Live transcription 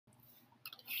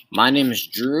My name is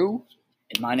Drew,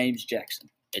 And my name's Jackson.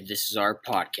 and this is our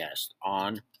podcast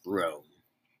on Rome.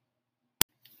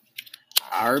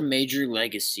 Our major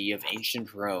legacy of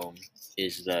ancient Rome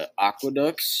is the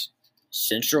aqueducts,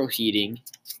 central heating,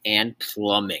 and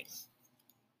plumbing.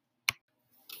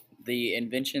 The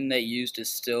invention they used is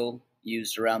still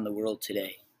used around the world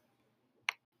today.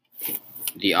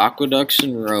 The aqueducts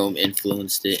in Rome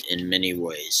influenced it in many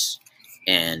ways,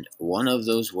 and one of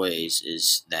those ways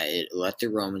is that it let the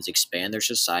Romans expand their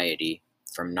society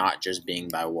from not just being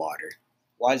by water.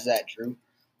 Why is that, Drew?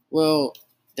 Well,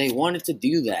 they wanted to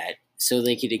do that so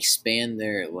they could expand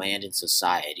their land and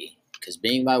society. Because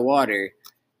being by water,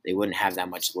 they wouldn't have that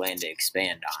much land to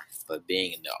expand on. But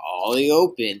being in all the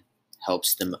open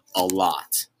helps them a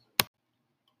lot.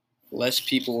 Less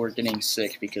people were getting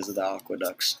sick because of the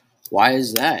aqueducts. Why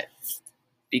is that?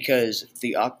 Because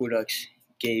the aqueducts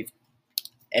gave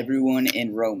everyone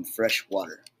in Rome fresh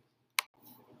water.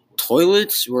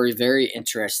 Toilets were a very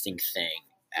interesting thing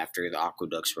after the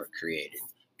aqueducts were created.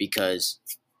 Because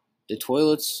the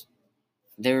toilets,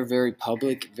 they were very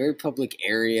public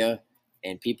area,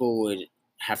 and people would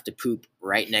have to poop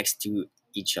right next to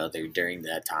each other during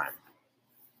that time.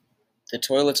 The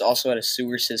toilets also had a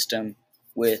sewer system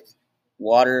with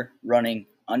water running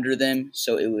under them,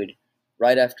 so it would,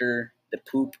 right after the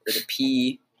poop or the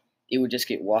pee, it would just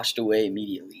get washed away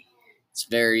immediately. It's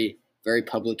very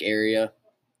public area,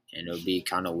 and it would be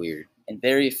kind of weird. And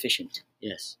very efficient.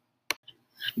 Yes.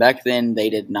 Back then, they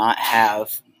did not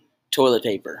have toilet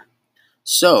paper.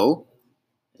 So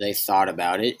they thought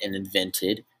about it and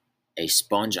invented a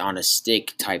sponge on a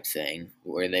stick type thing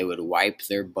where they would wipe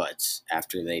their butts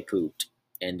after they pooped,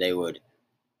 and they would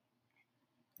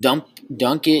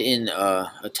dunk it in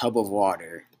a tub of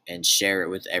water and share it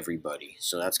with everybody.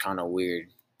 So that's kind of weird,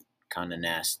 kind of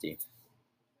nasty.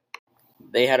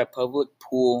 They had a public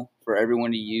pool for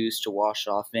everyone to use to wash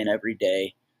off in every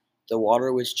day. The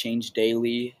water was changed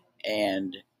daily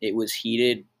and it was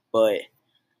heated, but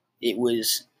it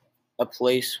was a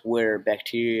place where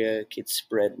bacteria could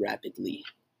spread rapidly.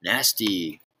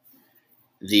 Nasty.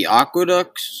 The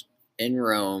aqueducts in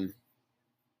Rome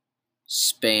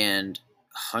spanned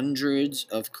hundreds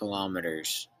of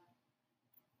kilometers,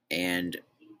 and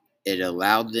it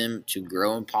allowed them to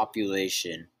grow in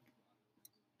population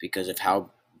because of how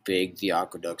big the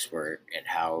aqueducts were and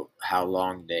how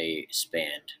long they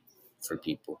spanned for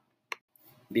people.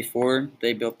 Before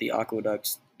they built the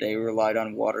aqueducts, they relied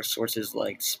on water sources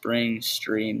like springs,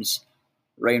 streams,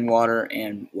 rainwater,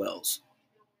 and wells.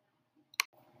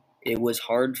 It was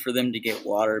hard for them to get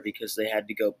water because they had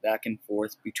to go back and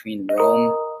forth between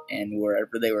Rome and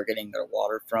wherever they were getting their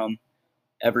water from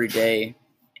every day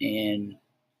and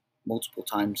multiple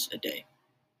times a day.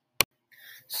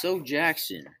 So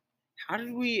Jackson, how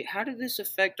did this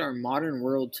affect our modern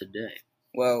world today?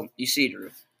 Well, you see, Drew,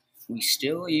 we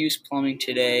still use plumbing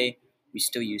today, we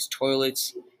still use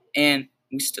toilets, and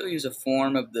we still use a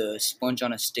form of the sponge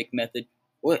on a stick method.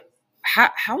 What?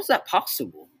 How's that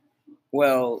possible?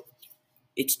 Well,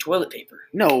 it's toilet paper.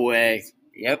 No way.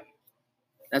 Yep.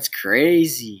 That's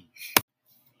crazy.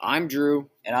 I'm Drew,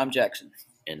 And I'm Jackson.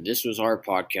 and this was our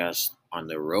podcast on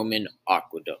the Roman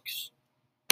aqueducts.